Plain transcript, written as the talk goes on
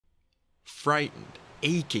Frightened,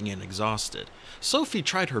 aching, and exhausted, Sophie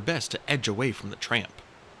tried her best to edge away from the tramp.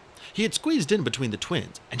 He had squeezed in between the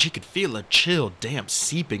twins, and she could feel a chill damp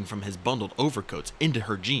seeping from his bundled overcoats into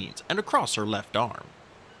her jeans and across her left arm.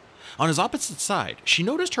 On his opposite side, she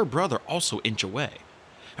noticed her brother also inch away,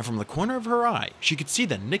 and from the corner of her eye, she could see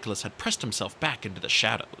that Nicholas had pressed himself back into the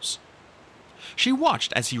shadows. She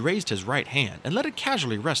watched as he raised his right hand and let it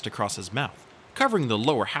casually rest across his mouth, covering the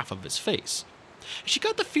lower half of his face. She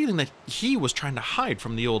got the feeling that he was trying to hide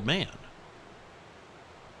from the old man.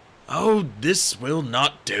 "Oh, this will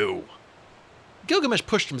not do." Gilgamesh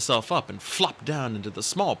pushed himself up and flopped down into the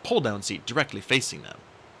small pull-down seat directly facing them.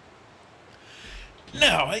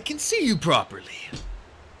 "Now I can see you properly."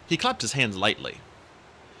 He clapped his hands lightly.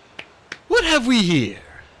 "What have we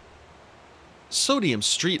here?" Sodium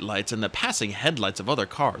streetlights and the passing headlights of other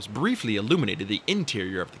cars briefly illuminated the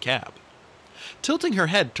interior of the cab. Tilting her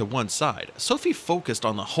head to one side, Sophie focused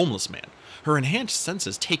on the homeless man, her enhanced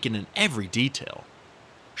senses taking in every detail.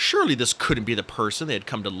 Surely this couldn't be the person they had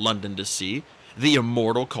come to London to see, the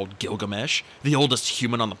immortal called Gilgamesh, the oldest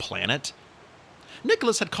human on the planet.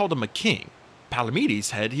 Nicholas had called him a king. Palamedes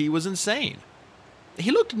said he was insane.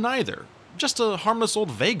 He looked neither, just a harmless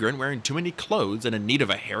old vagrant wearing too many clothes and in need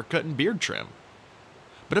of a haircut and beard trim.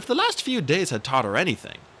 But if the last few days had taught her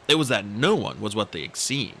anything, it was that no one was what they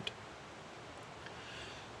seemed.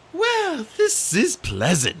 "Well, this is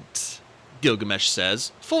pleasant," Gilgamesh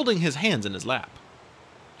says, folding his hands in his lap.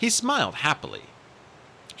 He smiled happily.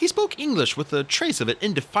 He spoke English with a trace of an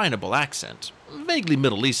indefinable accent, vaguely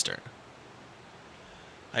Middle Eastern.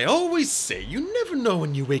 "I always say you never know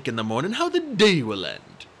when you wake in the morning how the day will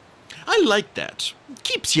end. I like that.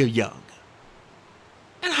 Keeps you young."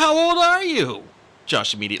 "And how old are you?"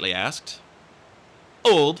 Josh immediately asked.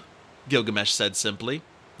 "Old," Gilgamesh said simply,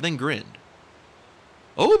 then grinned.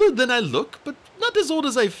 "Older than I look, but not as old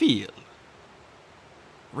as I feel."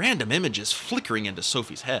 Random images flickering into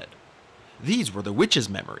Sophie's head. These were the witch's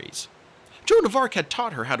memories. Joan of Arc had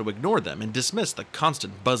taught her how to ignore them and dismiss the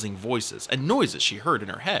constant buzzing voices and noises she heard in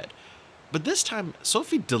her head, but this time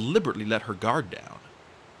Sophie deliberately let her guard down.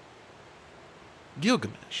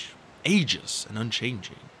 Gilgamesh, ageless and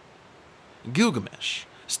unchanging. Gilgamesh,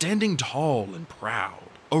 standing tall and proud,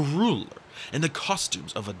 a ruler in the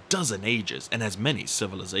costumes of a dozen ages and as many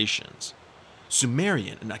civilizations.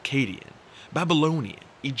 Sumerian and Akkadian, Babylonian,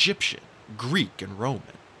 Egyptian, Greek and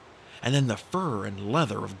Roman, and then the fur and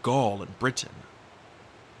leather of Gaul and Britain.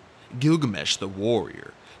 Gilgamesh the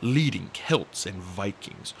warrior, leading Celts and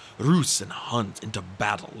Vikings, Rus and Huns into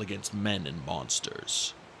battle against men and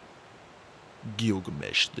monsters.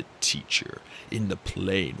 Gilgamesh the teacher, in the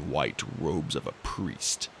plain white robes of a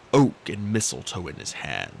priest, oak and mistletoe in his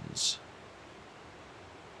hands.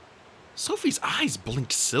 Sophie's eyes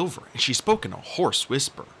blinked silver, and she spoke in a hoarse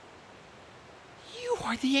whisper. "You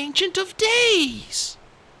are the Ancient of Days!"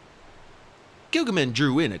 Gilgamesh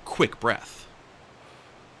drew in a quick breath.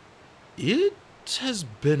 "It has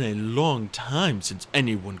been a long time since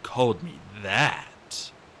anyone called me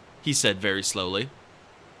that," he said very slowly.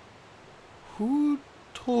 "Who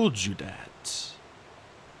told you that?"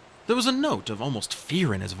 There was a note of almost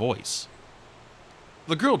fear in his voice.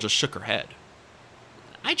 The girl just shook her head.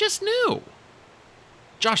 "I just knew."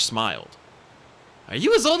 Josh smiled. "Are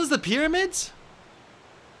you as old as the pyramids?"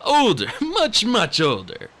 "Older, much, much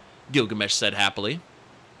older," Gilgamesh said happily.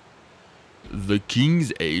 "The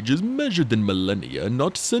king's age is measured in millennia,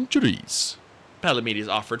 not centuries," Palamedes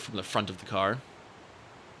offered from the front of the car.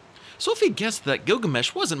 Sophie guessed that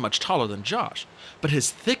Gilgamesh wasn't much taller than Josh, but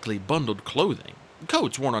his thickly bundled clothing,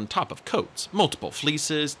 coats worn on top of coats, multiple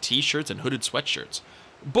fleeces, t-shirts, and hooded sweatshirts,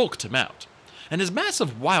 bulked him out, and his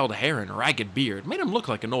massive wild hair and ragged beard made him look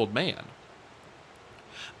like an old man.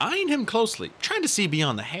 Eyeing him closely, trying to see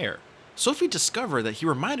beyond the hair, Sophie discovered that he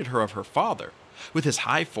reminded her of her father, with his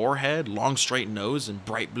high forehead, long straight nose, and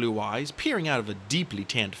bright blue eyes peering out of a deeply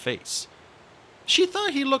tanned face. She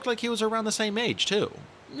thought he looked like he was around the same age, too,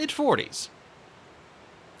 mid-40s.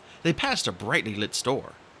 They passed a brightly lit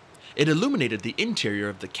store. It illuminated the interior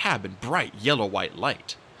of the cab in bright yellow-white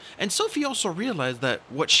light, and Sophie also realized that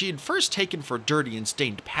what she had first taken for dirty and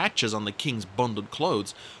stained patches on the king's bundled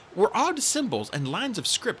clothes were odd symbols and lines of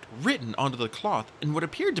script written onto the cloth in what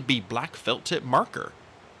appeared to be black felt-tip marker.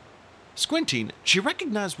 Squinting, she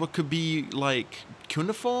recognized what could be like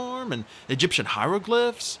cuneiform and Egyptian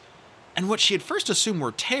hieroglyphs, and what she had first assumed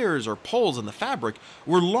were tears or pulls in the fabric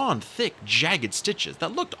were long, thick, jagged stitches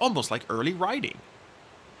that looked almost like early writing.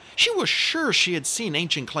 She was sure she had seen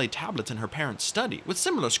ancient clay tablets in her parents' study with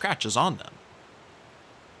similar scratches on them.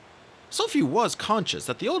 Sophie was conscious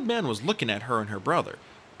that the old man was looking at her and her brother,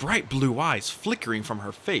 bright blue eyes flickering from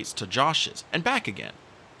her face to Josh's and back again,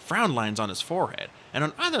 frown lines on his forehead and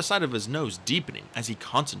on either side of his nose deepening as he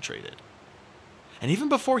concentrated. And even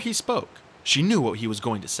before he spoke, she knew what he was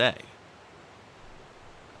going to say.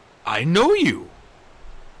 "I know you!"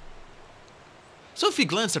 Sophie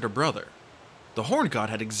glanced at her brother. The horn god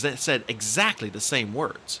had said exactly the same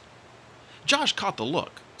words. Josh caught the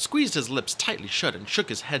look, squeezed his lips tightly shut, and shook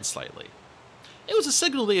his head slightly. It was a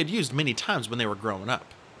signal they had used many times when they were growing up.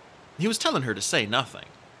 He was telling her to say nothing.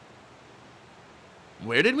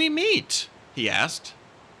 "Where did we meet?" he asked.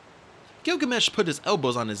 Gilgamesh put his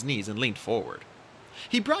elbows on his knees and leaned forward.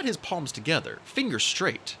 He brought his palms together, fingers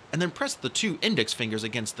straight, and then pressed the two index fingers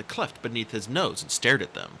against the cleft beneath his nose and stared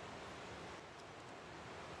at them.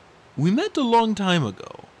 "We met a long time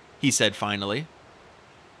ago," he said finally.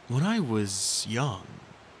 "When I was young.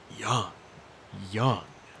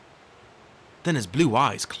 Then his blue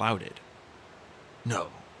eyes clouded.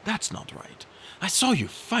 "No, that's not right. I saw you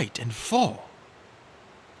fight and fall."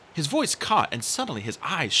 His voice caught, and suddenly his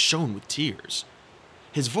eyes shone with tears.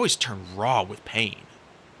 His voice turned raw with pain.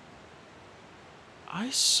 "I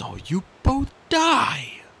saw you both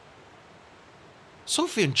die."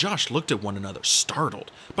 Sophie and Josh looked at one another,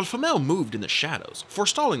 startled, but Flamel moved in the shadows,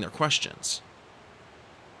 forestalling their questions.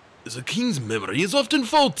 "The king's memory is often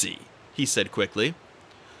faulty," he said quickly.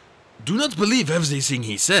 "Do not believe everything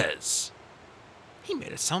he says." He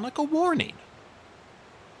made it sound like a warning.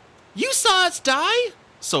 "You saw us die?"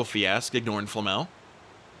 Sophie asked, ignoring Flamel.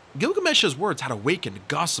 Gilgamesh's words had awakened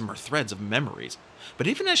gossamer threads of memories, but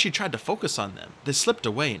even as she tried to focus on them, they slipped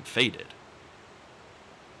away and faded.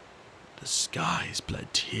 "The skies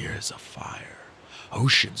bled tears of fire,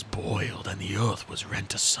 oceans boiled, and the earth was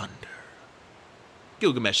rent asunder,"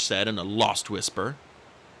 Gilgamesh said in a lost whisper.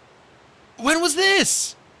 "When was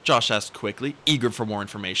this?" Josh asked quickly, eager for more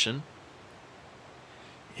information.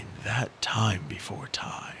 "In that time before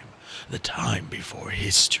time, the time before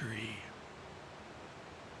history."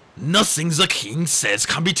 "Nothing the king says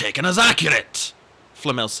can be taken as accurate,"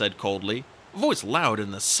 Flamel said coldly, voice loud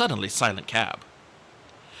in the suddenly silent cab.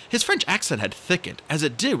 His French accent had thickened, as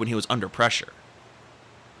it did when he was under pressure.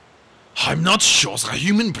 "I'm not sure the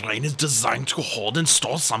human brain is designed to hold and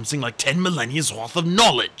store something like 10 millennia's worth of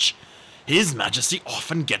knowledge. His Majesty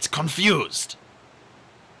often gets confused."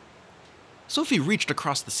 Sophie reached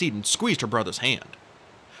across the seat and squeezed her brother's hand.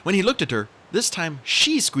 When he looked at her, this time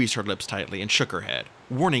she squeezed her lips tightly and shook her head,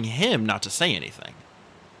 warning him not to say anything.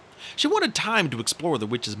 She wanted time to explore the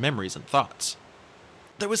witch's memories and thoughts.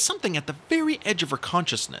 There was something at the very edge of her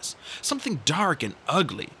consciousness, something dark and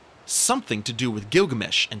ugly, something to do with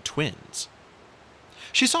Gilgamesh and twins.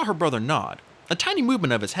 She saw her brother nod, a tiny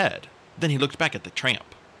movement of his head, then he looked back at the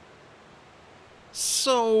tramp.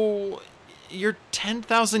 "So, you're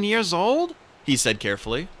 10,000 years old?" he said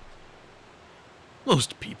carefully.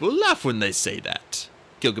 "Most people laugh when they say that,"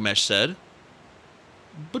 Gilgamesh said.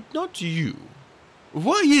 "But not you.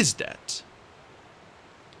 Why is that?"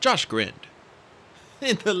 Josh grinned.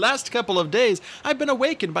 "In the last couple of days, I've been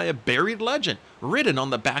awakened by a buried legend, ridden on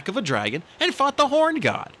the back of a dragon, and fought the horn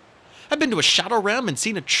god. I've been to a shadow realm and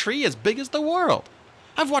seen a tree as big as the world.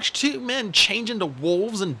 I've watched two men change into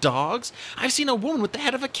wolves and dogs. I've seen a woman with the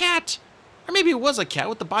head of a cat. Or maybe it was a cat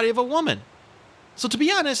with the body of a woman. So to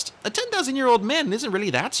be honest, a 10,000-year-old man isn't really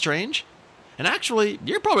that strange. And actually,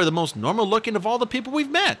 you're probably the most normal looking of all the people we've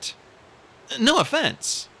met. No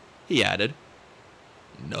offense," he added.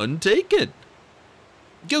 "None taken."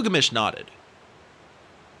 Gilgamesh nodded.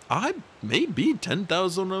 "I may be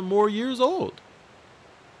 10,000 or more years old."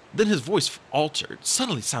 Then his voice altered,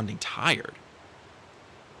 suddenly sounding tired.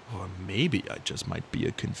 "Or maybe I just might be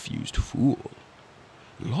a confused fool.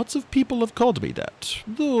 Lots of people have called me that,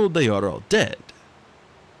 though they are all dead."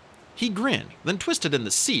 He grinned, then twisted in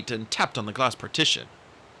the seat and tapped on the glass partition.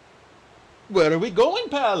 "Where are we going,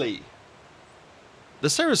 Pally?" The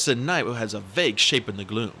Saracen knight has a vague shape in the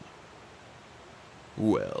gloom.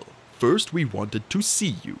 "Well, first we wanted to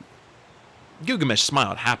see you." Gilgamesh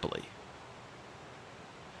smiled happily.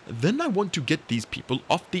 "Then I want to get these people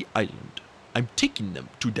off the island. I'm taking them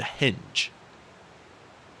to the henge."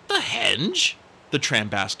 "The henge?" the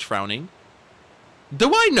tramp asked, frowning.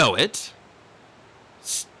 "Do I know it?"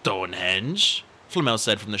 "Stonehenge?" Flamel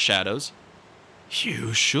said from the shadows.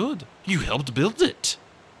 "You should. You helped build it."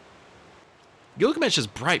 Gilgamesh's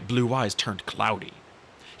bright blue eyes turned cloudy.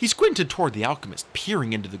 He squinted toward the alchemist,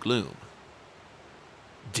 peering into the gloom.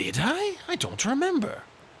 "Did I? I don't remember."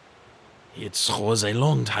 "It was a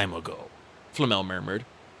long time ago," Flamel murmured.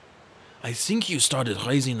 "I think you started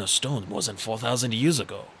raising a stone more than 4,000 years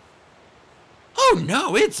ago." "Oh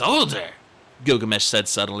no, it's older," Gilgamesh said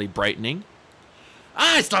suddenly, brightening.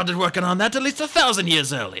 I started working on that at least 1,000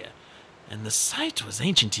 years earlier, and the site was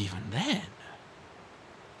ancient even then.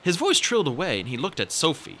 His voice trilled away, and he looked at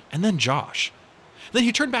Sophie, and then Josh. Then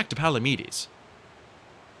he turned back to Palamedes.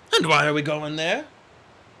 And why are we going there?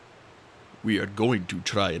 We are going to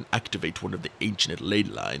try and activate one of the ancient ley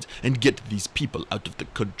lines and get these people out of the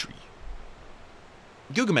country.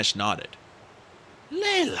 Gilgamesh nodded.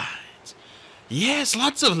 Ley lines. Yes,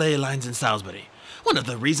 lots of ley lines in Salisbury. One of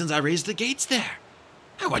the reasons I raised the gates there.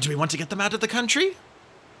 And why do we want to get them out of the country?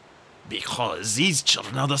 Because these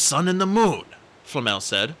children are the sun and the moon, Flamel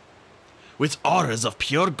said, with auras of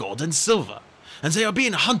pure gold and silver, and they are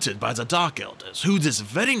being hunted by the Dark Elders, who this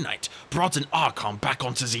very night brought an Archon back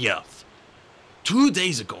onto the earth. 2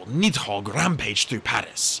 days ago, Nidhogg rampaged through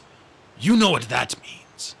Paris. You know what that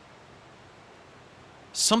means.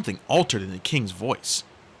 Something altered in the king's voice.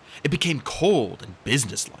 It became cold and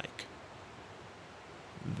businesslike.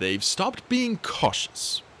 They've stopped being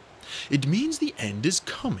cautious. It means the end is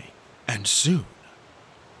coming, and soon.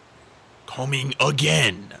 Coming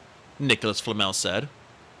again, Nicholas Flamel said.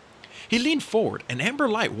 He leaned forward, and amber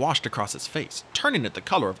light washed across his face, turning it the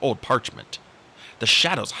color of old parchment. The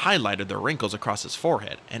shadows highlighted the wrinkles across his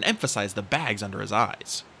forehead and emphasized the bags under his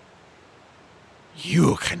eyes.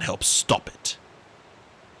 You can help stop it.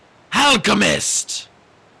 Alchemist!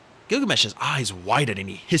 Gilgamesh's eyes widened and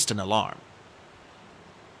he hissed in alarm.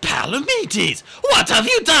 Palamedes, what have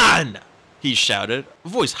you done? He shouted,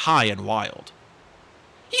 voice high and wild.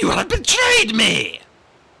 You have betrayed me!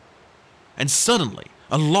 And suddenly,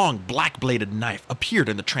 a long black-bladed knife appeared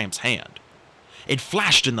in the tramp's hand. It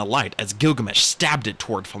flashed in the light as Gilgamesh stabbed it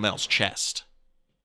toward Flamel's chest.